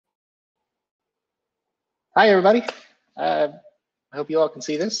Hi, everybody. I hope you all can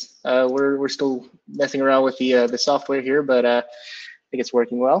see this. We're still messing around with the software here, but I think it's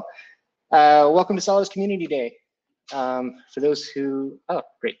working well. Welcome to Solidus Community Day. For those who, oh,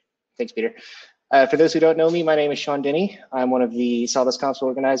 great. Thanks, Peter. For those who don't know me, my name is Sean Denny. I'm one of the Solidus Council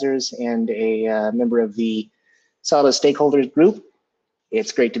organizers and a member of the Solidus Stakeholders Group.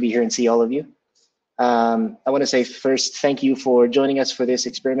 It's great to be here and see all of you. I want to say first, thank you for joining us for this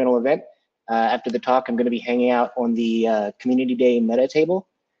experimental event. After the talk, I'm going to be hanging out on the Community Day meta table.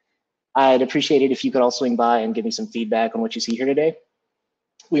 I'd appreciate it if you could all swing by and give me some feedback on what you see here today.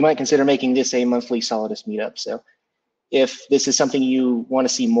 We might consider making this a monthly Solidus meetup. So if this is something you want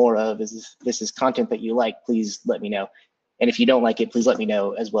to see more of, this is content that you like, please let me know. And if you don't like it, please let me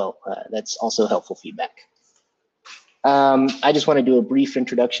know as well. That's also helpful feedback. I just want to do a brief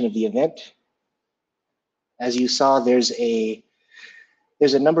introduction of the event. As you saw, there's a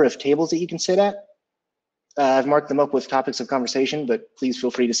number of tables that you can sit at. I've marked them up with topics of conversation, but please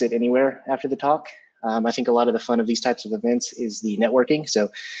feel free to sit anywhere after the talk. I think a lot of the fun of these types of events is the networking. So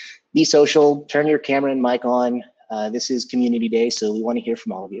be social, turn your camera and mic on. This is Community Day, so we want to hear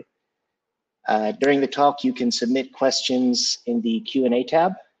from all of you. During the talk, you can submit questions in the Q&A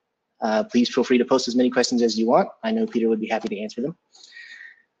tab. Please feel free to post as many questions as you want. I know Peter would be happy to answer them.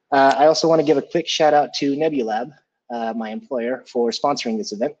 I also want to give a quick shout out to Nebulab, my employer, for sponsoring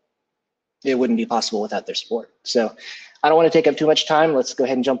this event. It wouldn't be possible without their support. So I don't want to take up too much time. Let's go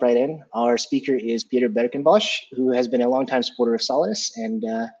ahead and jump right in. Our speaker is Peter Berkenbosch, who has been a longtime supporter of Solidus, and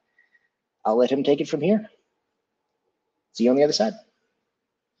I'll let him take it from here. See you on the other side.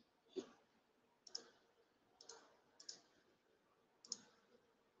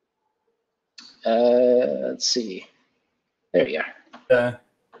 Let's see. There you are.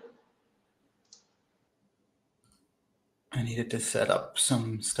 I needed to set up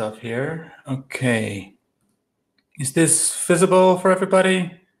some stuff here. Okay. Is this visible for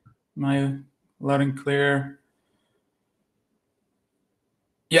everybody? Am I loud and clear?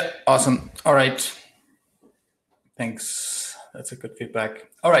 Yeah, awesome. All right. Thanks. That's a good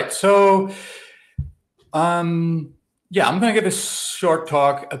feedback. All right. So, yeah, I'm going to give a short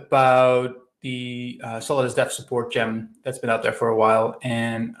talk about the Solidus Dev Support gem that's been out there for a while.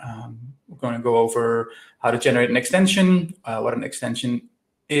 And we're going to go over how to generate an extension, what an extension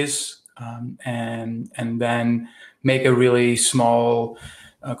is, and then make a really small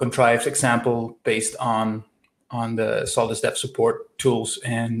contrived example based on the Solidus Dev Support tools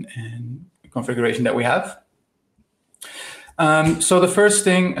and configuration that we have. So the first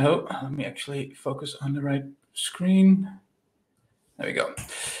thing, let me actually focus on the right screen. There we go.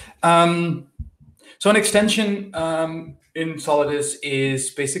 So an extension in Solidus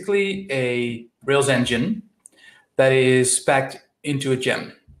is basically a Rails engine that is packed into a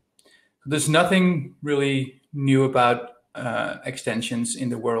gem. There's nothing really new about extensions in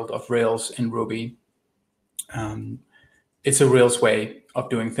the world of Rails and Ruby. It's a Rails way of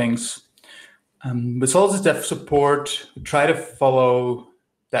doing things. With Solidus Dev Support, we try to follow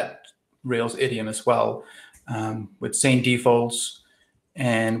that Rails idiom as well, with sane defaults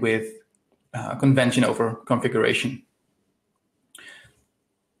and with convention over configuration.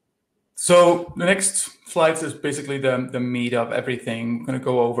 So the next slides is basically the meat of everything. I'm going to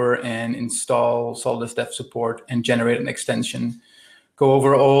go over and install Solidus Dev Support and generate an extension. Go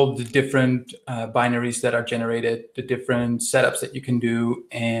over all the different binaries that are generated, the different setups that you can do,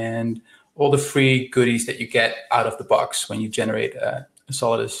 and all the free goodies that you get out of the box when you generate a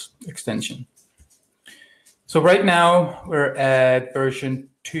Solidus extension. So right now we're at version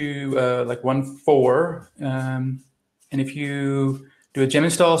 1.4, and if you do a gem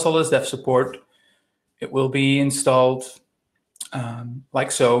install Solidus Dev Support, it will be installed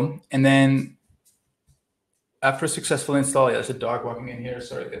like so. And then after a successful install, there's a dog walking in here.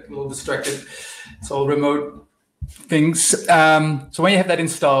 Sorry, I get a little distracted. It's all remote things. So when you have that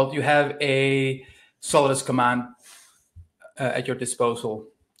installed, you have a Solidus command at your disposal.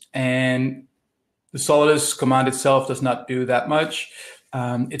 And the Solidus command itself does not do that much.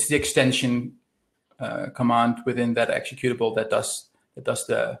 It's the extension command within that executable that does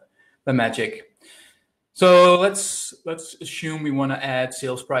the magic. So let's assume we want to add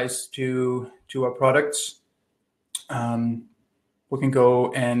sales price to our products. We can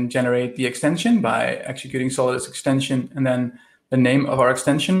go and generate the extension by executing Solidus extension and then the name of our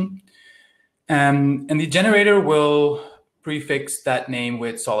extension. And the generator will prefix that name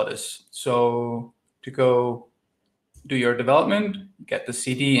with Solidus. So to go do your development, get the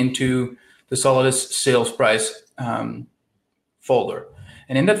CD into the Solidus sales price folder.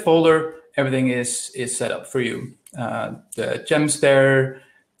 And in that folder, everything is set up for you. The gems there,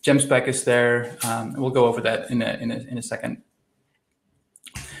 gem spec is there. We'll go over that in a second.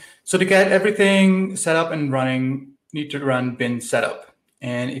 So to get everything set up and running, you need to run bin setup.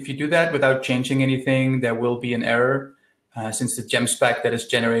 And if you do that without changing anything, there will be an error since the gem spec that is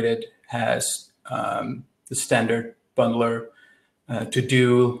generated has the standard bundler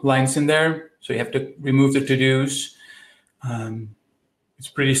to-do lines in there. So you have to remove the to-dos. It's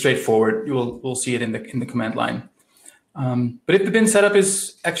pretty straightforward. We'll see it in the command line. But if the bin setup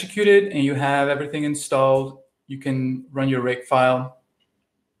is executed and you have everything installed, you can run your rig file.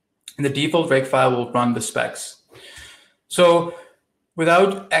 And the default rig file will run the specs. So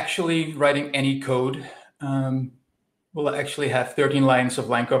without actually writing any code, we'll actually have 13 lines of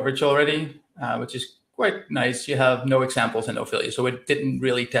line coverage already, which is quite nice. You have no examples and no failures. So it didn't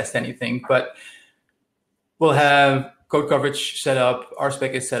really test anything, but we'll have code coverage set up,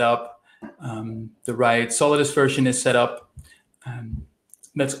 RSpec is set up, the right Solidus version is set up.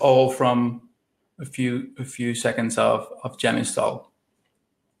 That's all from a few seconds of gem install.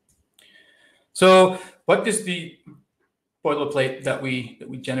 So what is the boilerplate that we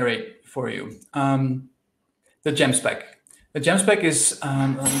generate for you? The gem spec. The gem spec is,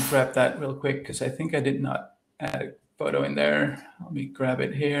 let me grab that real quick because I think I did not add a photo in there. Let me grab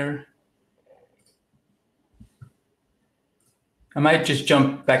it here. I might just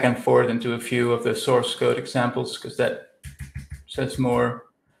jump back and forth into a few of the source code examples because that says more.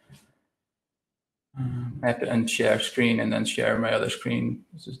 I have to unshare screen and then share my other screen.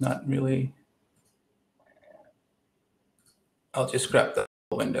 This is not really. I'll just grab the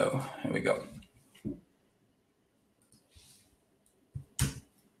window. Here we go.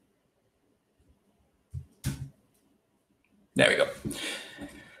 There we go.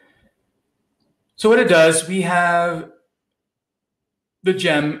 So what it does, we have the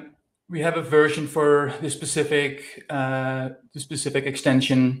gem. We have a version for the specific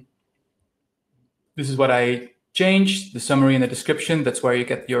extension. This is what I changed, the summary and the description. That's where you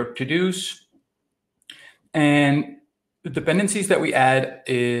get your to-dos. And the dependencies that we add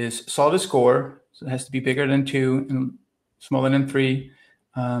is Solidus core, so it has to be bigger than 2 and smaller than 3.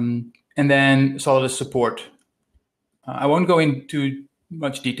 And then Solidus support. I won't go into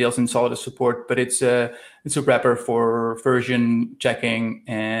much details in Solidus support, but it's a wrapper for version checking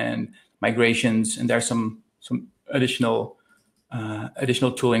and migrations, and there's some additional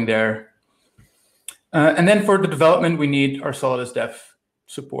tooling there. And then for the development, we need our Solidus dev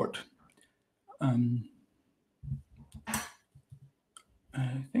support.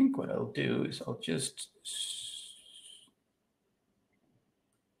 I think what I'll do is I'll just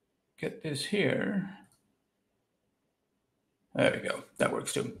get this here. There we go. That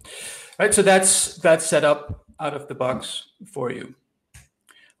works too. All right, so that's set up out of the box for you.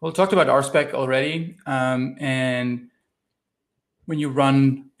 We'll talk about RSpec already, and when you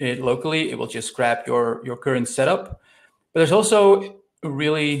run it locally, it will just grab your current setup. But there's also a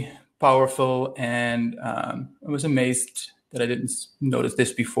really powerful, and I was amazed that I didn't notice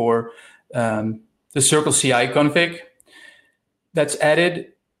this before, the Circle CI config that's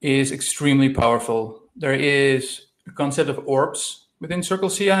added is extremely powerful. There is a concept of orbs within Circle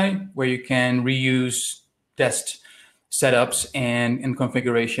CI where you can reuse test setups and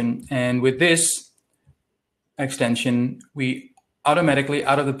configuration. And with this extension, we automatically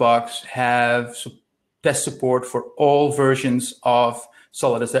out of the box have test support for all versions of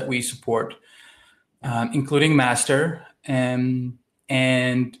Solidus that we support, including master and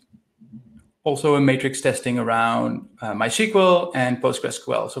also a matrix testing around MySQL and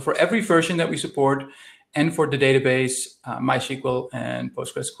PostgreSQL. So for every version that we support, and for the database, MySQL and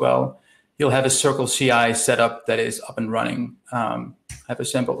PostgreSQL, you'll have a Circle CI setup that is up and running. I have a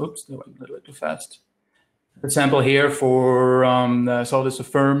sample, oops, that went a little bit too fast. A sample here for the Solidus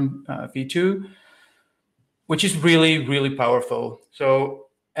Affirm v2, which is really, really powerful. So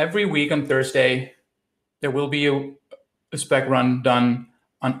every week on Thursday, there will be a spec run done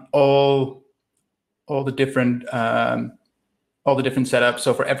on all the different setups.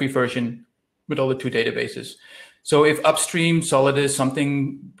 So for every version, with all the 2 databases. So if upstream Solidus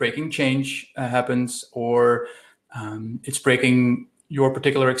something breaking change happens, or it's breaking your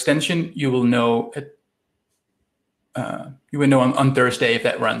particular extension, you will know on Thursday if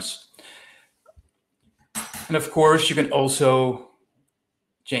that runs. And of course, you can also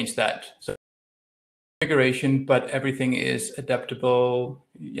change that. So configuration, but everything is adaptable.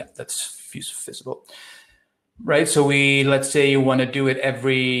 Yeah, that's visible. Right, so let's say you want to do it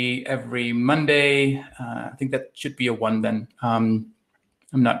every Monday. I think that should be a 1 then. I'm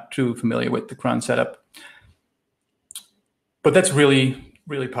not too familiar with the cron setup, but that's really,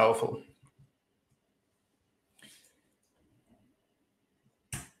 really powerful.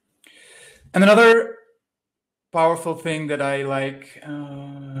 And another powerful thing that I like,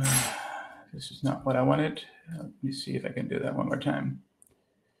 this is not what I wanted. Let me see if I can do that one more time.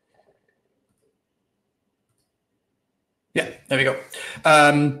 Yeah, there we go.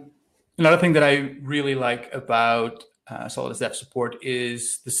 Another thing that I really like about Solidus Dev Support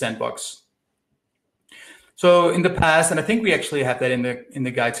is the sandbox. So in the past, and I think we actually have that in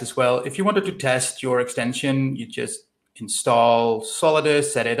the guides as well, if you wanted to test your extension, you just install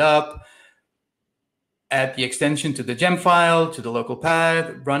Solidus, set it up, add the extension to the gem file, to the local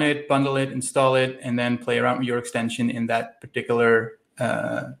path, run it, bundle it, install it, and then play around with your extension in that particular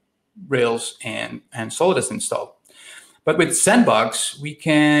Rails and Solidus install. But with Sandbox, we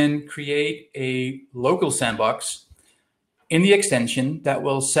can create a local sandbox in the extension that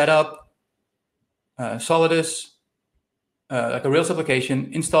will set up Solidus, like a Rails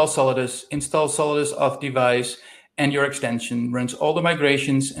application, install Solidus off device, and your extension runs all the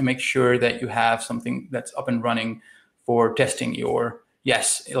migrations and make sure that you have something that's up and running for testing your,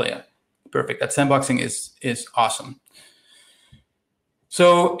 yes, Ilya, perfect. That sandboxing is awesome.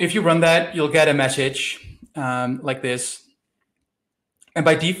 So if you run that, you'll get a message like this. And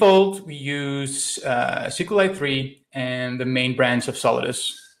by default, we use SQLite 3 and the main branch of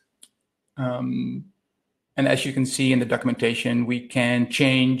Solidus. And as you can see in the documentation, we can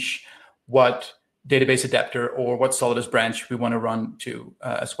change what database adapter or what Solidus branch we want to run to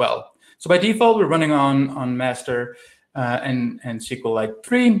as well. So by default, we're running on master and SQLite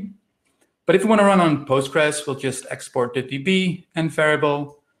 3. But if we want to run on Postgres, we'll just export the DB and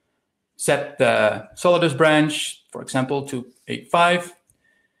variable, set the Solidus branch, for example, to 8.5.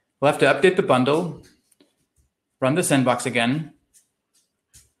 We'll have to update the bundle, run the sandbox again,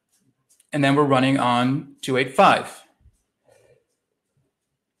 and then we're running on 2.8.5.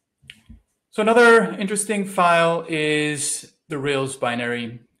 So another interesting file is the Rails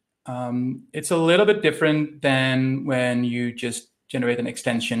binary. It's a little bit different than when you just generate an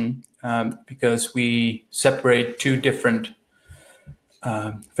extension because we separate two different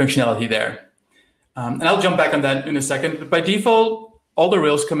functionality there. And I'll jump back on that in a second. But by default, all the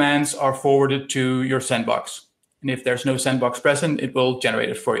Rails commands are forwarded to your sandbox. And if there's no sandbox present, it will generate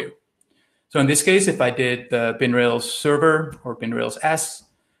it for you. So in this case, if I did the bin Rails server or bin Rails S,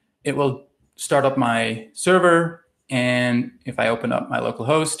 it will start up my server. And if I open up my local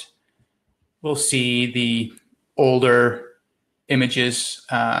host, we'll see the older images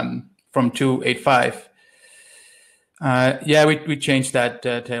from 2.8.5. Yeah, we changed that,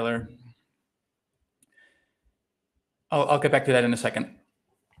 Taylor. I'll get back to that in a second.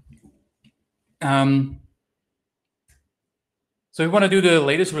 So if we want to do the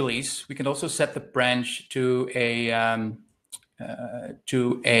latest release, we can also set the branch to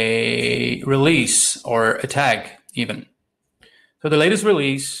a release or a tag even. So the latest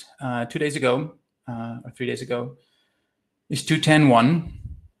release 2 days ago or 3 days ago is 2.10.1.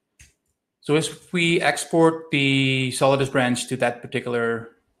 So if we export the Solidus branch to that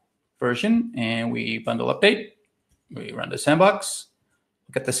particular version and we bundle update, we run the sandbox,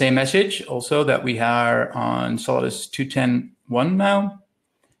 we get the same message also that we are on Solidus 2.10.1 now.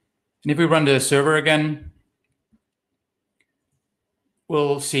 And if we run the server again,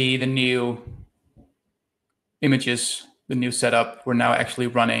 we'll see the new images, the new setup. We're now actually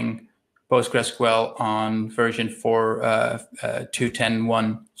running PostgreSQL on version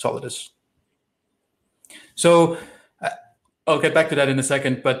 2.10.1 Solidus. So I'll get back to that in a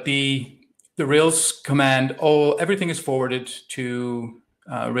second, but the Rails command, everything is forwarded to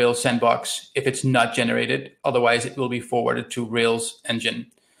Rails sandbox if it's not generated. Otherwise, it will be forwarded to Rails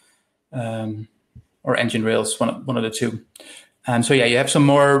engine or engine Rails, one of the two. And so yeah, you have some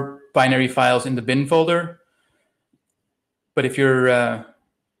more binary files in the bin folder. But if you're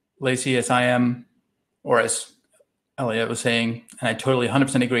lazy as I am, or as Elliot was saying, and I totally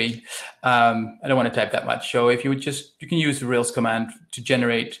 100% agree, I don't want to type that much. So if you can use the Rails command to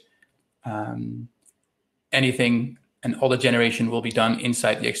generate anything, and all the generation will be done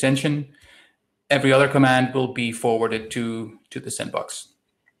inside the extension. Every other command will be forwarded to the sandbox.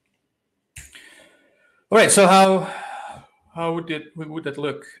 All right, so how would that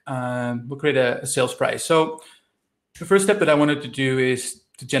look? We'll create a sales price. So the first step that I wanted to do is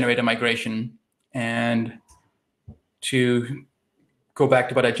to generate a migration. And to go back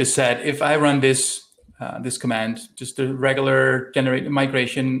to what I just said, if I run this command, just a regular generate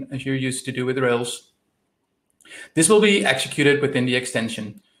migration as you're used to do with Rails, this will be executed within the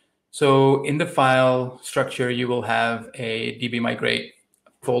extension. So in the file structure, you will have a db migrate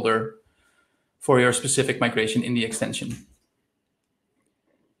folder for your specific migration in the extension.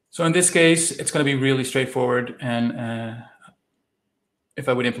 So in this case, it's going to be really straightforward. And if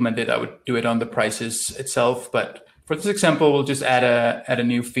I would implement it, I would do it on the prices itself. But for this example, we'll just add a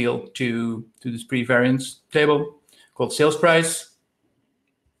new field to the Spree variance table called sales price.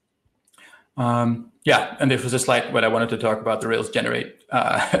 Yeah, and this was a slide where I wanted to talk about the Rails generate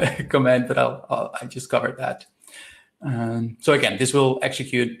command, but I just covered that. So again, this will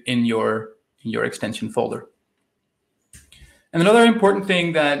execute in your extension folder. And another important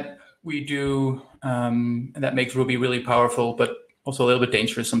thing that we do, and that makes Ruby really powerful, but also a little bit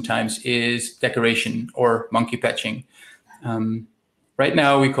dangerous sometimes, is decoration or monkey patching. Right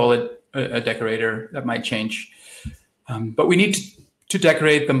now we call it a decorator. That might change, but we need to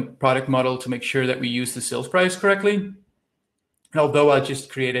decorate the product model to make sure that we use the sales price correctly. And although I just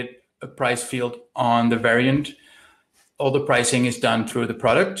created a price field on the variant, all the pricing is done through the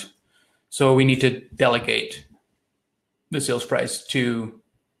product. So we need to delegate the sales price to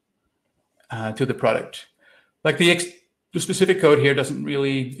the product. Like the specific code here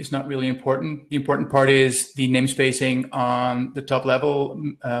is not really important. The important part is the namespacing on the top level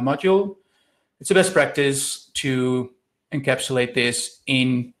module. It's a best practice to encapsulate this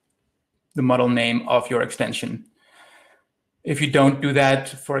in the model name of your extension. If you don't do that,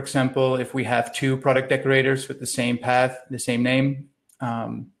 for example, if we have two product decorators with the same path, the same name,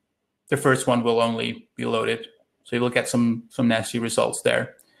 the first one will only be loaded. So you will get some nasty results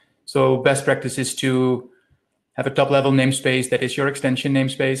there. So best practice is to have a top level namespace that is your extension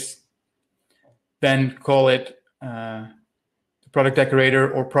namespace. Then call it the product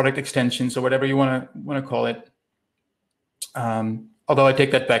decorator or product extensions or whatever you want to call it. Although I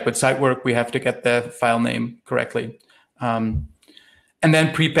take that back, with site work, we have to get the file name correctly. And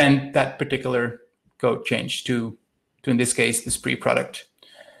then prepend that particular code change to in this case, the Spree product.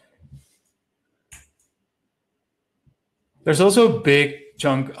 There's also a big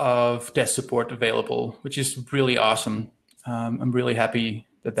chunk of test support available, which is really awesome. I'm really happy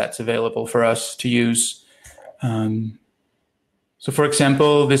that that's available for us to use. So for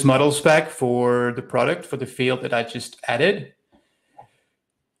example, this model spec for the product, for the field that I just added,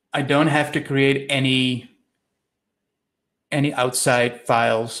 I don't have to create any outside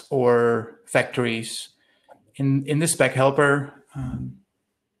files or factories. In the spec helper,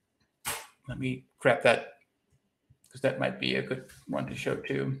 let me grab that, because that might be a good one to show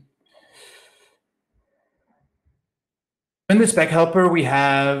too. In the spec helper, we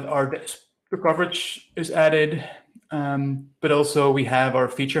have the coverage is added, but also we have our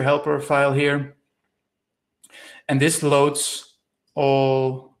feature helper file here. And this loads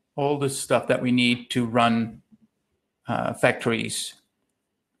all the stuff that we need to run factories,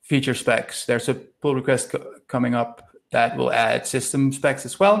 feature specs. There's a pull request coming up that will add system specs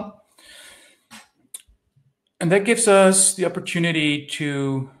as well. And that gives us the opportunity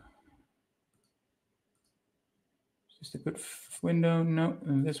to, just a good window, no,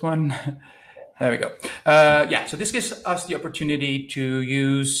 this one. There we go. Yeah, so this gives us the opportunity to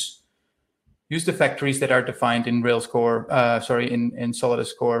use the factories that are defined in Rails core, in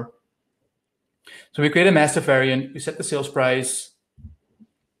Solidus core. So we create a master variant, we set the sales price,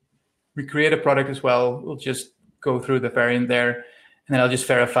 we create a product as well. We'll just go through the variant there, and then I'll just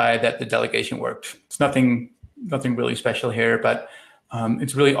verify that the delegation worked. It's nothing really special here, but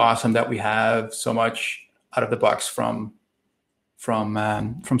it's really awesome that we have so much out of the box from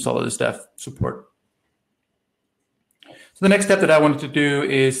Solidus Dev support. So the next step that I wanted to do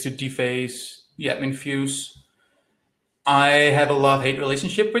is to deface the admin views. I have a love-hate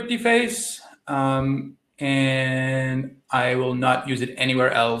relationship with deface, and I will not use it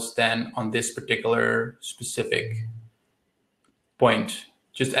anywhere else than on this particular specific point.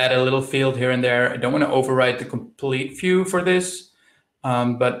 Just add a little field here and there. I don't want to override the complete view for this,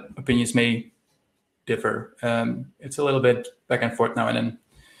 but opinions may differ. It's a little bit back and forth now and then.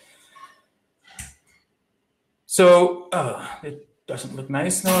 So it doesn't look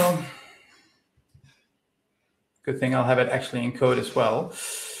nice now. Good thing I'll have it actually in code as well.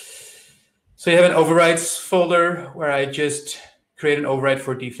 So you have an overrides folder where I just create an override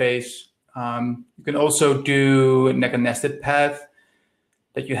for deface. You can also do like a nested path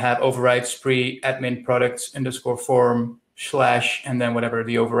that you have override Spree admin products _form / and then whatever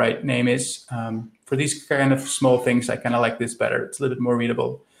the override name is. For these kind of small things, I kind of like this better. It's a little bit more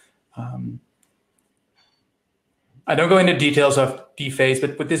readable. I don't go into details of deface,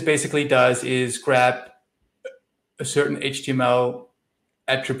 but what this basically does is grab a certain HTML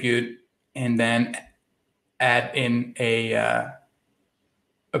attribute and then add in a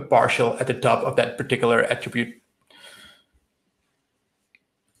partial at the top of that particular attribute.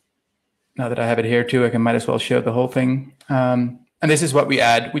 Now that I have it here too, I might as well show the whole thing. And this is what we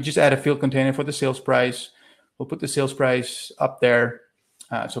add. We just add a field container for the sales price. We'll put the sales price up there.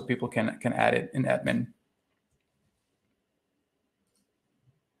 so people can add it in admin.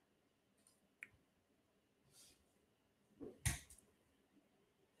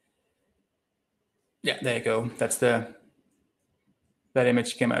 Yeah, there you go. That's that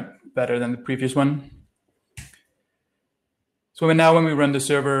image came out better than the previous one. So now when we run the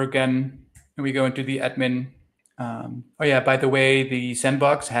server again and we go into the admin, oh yeah, by the way, the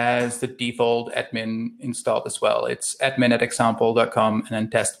sandbox has the default admin installed as well. It's admin@example.com and then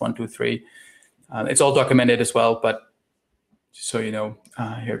test123. It's all documented as well, but just so you know,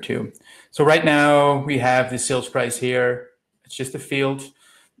 here too. So right now we have the sales price here. It's just a field.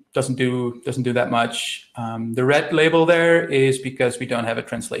 Doesn't do that much. The red label there is because we don't have a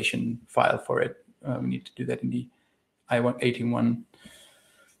translation file for it. We need to do that in the I-18-1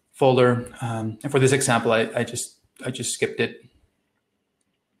 folder. And for this example, I just skipped it.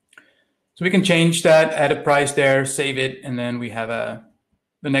 So we can change that, add a price there, save it, and then we have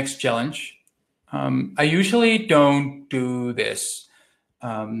the next challenge. I usually don't do this.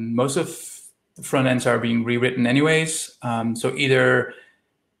 Most of the front ends are being rewritten anyways. So either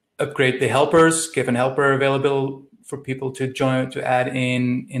upgrade the helpers, give an helper available for people to join, to add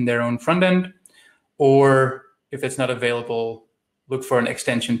in their own front end, or if it's not available, look for an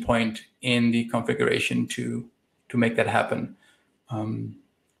extension point in the configuration to make that happen.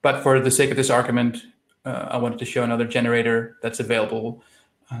 But for the sake of this argument, I wanted to show another generator that's available.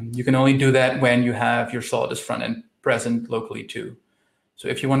 You can only do that when you have your Solidus front end present locally too. So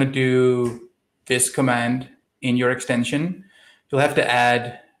if you want to do this command in your extension, you'll have to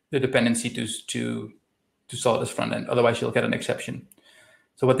add the dependency to Solidus front end. Otherwise, you'll get an exception.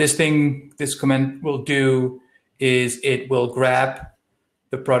 So what this command will do is it will grab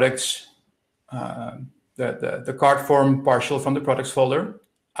the products, the card form partial from the products folder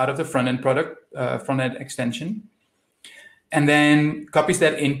out of the front end extension, and then copies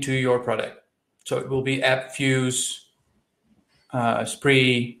that into your product. So it will be app fuse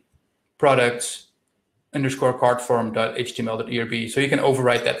spree products _ cardform.html.erb. So you can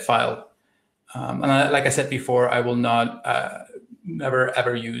overwrite that file. And like I said before, I will not never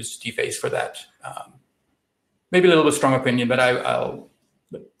ever use deface for that. Maybe a little bit strong opinion, but I'll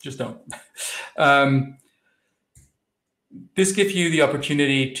just don't. This gives you the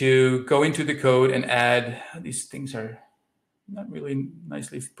opportunity to go into the code and add. These things are not really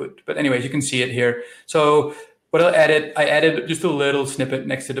nicely put, but anyways, you can see it here. So what I added just a little snippet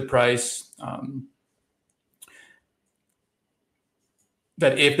next to the price.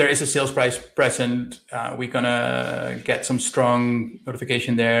 That if there is a sales price present, we're gonna get some strong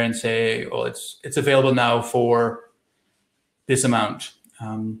notification there and say, well, it's available now for this amount.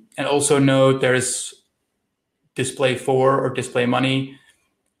 And also note there is display for or display money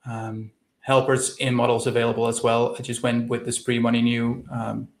helpers in models available as well. I just went with the Spree money new.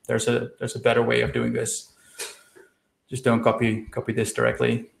 There's a better way of doing this. Just don't copy this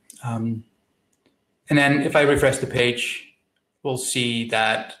directly. And then if I refresh the page, we'll see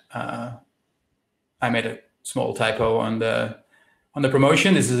that I made a small typo on the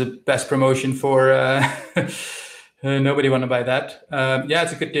promotion. This is the best promotion for nobody want to buy that. Yeah,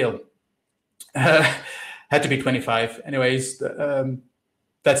 it's a good deal. Had to be 25. Anyways,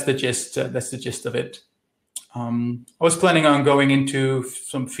 that's the gist. That's the gist of it. I was planning on going into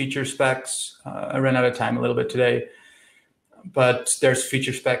some feature specs. I ran out of time a little bit today, but there's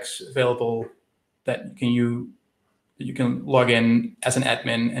feature specs available that you can log in as an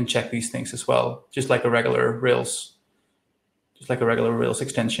admin and check these things as well, just like a regular Rails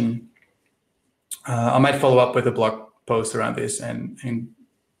extension. I might follow up with a blog post around this and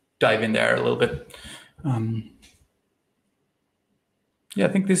dive in there a little bit. Yeah, I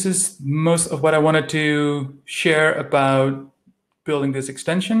think this is most of what I wanted to share about building this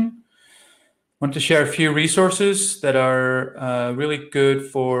extension. I want to share a few resources that are really good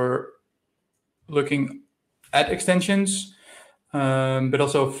for looking at extensions, but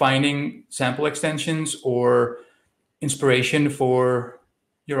also finding sample extensions or inspiration for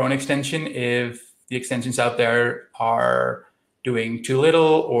your own extension if the extensions out there are doing too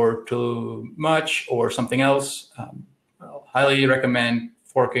little or too much or something else. I'll highly recommend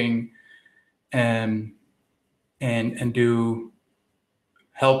forking and do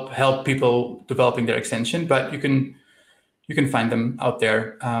help people developing their extension, but you can find them out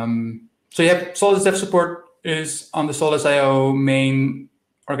there. So yeah, Solidus Dev Support is on the Solidus.io main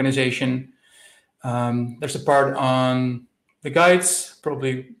organization. There's a part on the guides,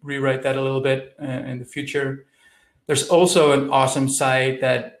 probably rewrite that a little bit in the future. There's also an awesome site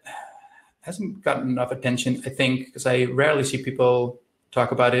that hasn't gotten enough attention, I think, because I rarely see people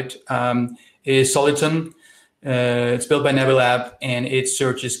talk about it, is Soliton. It's built by Nebulab, and it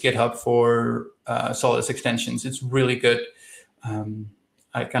searches GitHub for Solidus extensions. It's really good.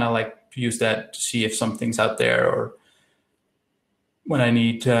 I kind of like to use that to see if something's out there, or when I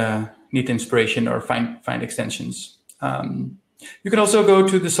need inspiration or find extensions. You can also go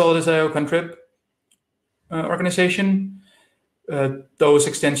to the Solidus.io contrib organization. Those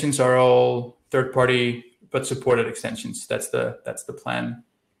extensions are all third-party but supported extensions. That's the plan,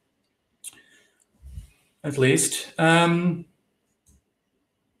 at least. Yeah,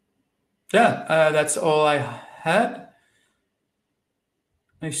 that's all I had.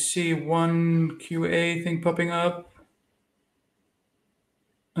 I see one QA thing popping up.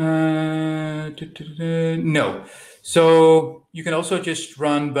 No. So you can also just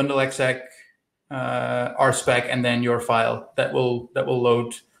run bundle exec rspec and then your file that will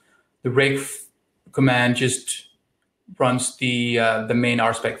load. The rake command just runs the main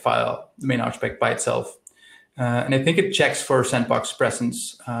rspec file, the main rspec by itself, and I think it checks for sandbox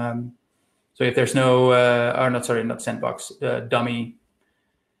presence. So if there's no, or not, sorry, not sandbox, dummy,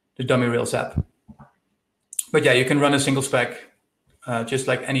 the dummy Rails app. But yeah, you can run a single spec, just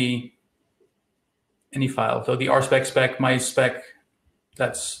like any file. So the rspec spec, my spec,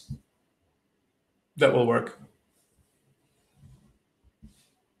 that will work.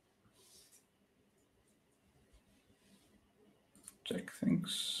 Check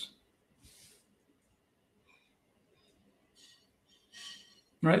things.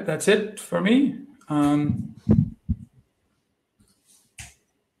 Right, that's it for me.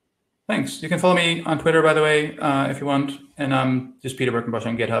 Thanks. You can follow me on Twitter, by the way, if you want. And I'm just Peter Berkenbosch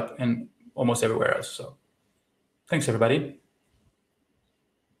on GitHub and almost everywhere else. So thanks, everybody.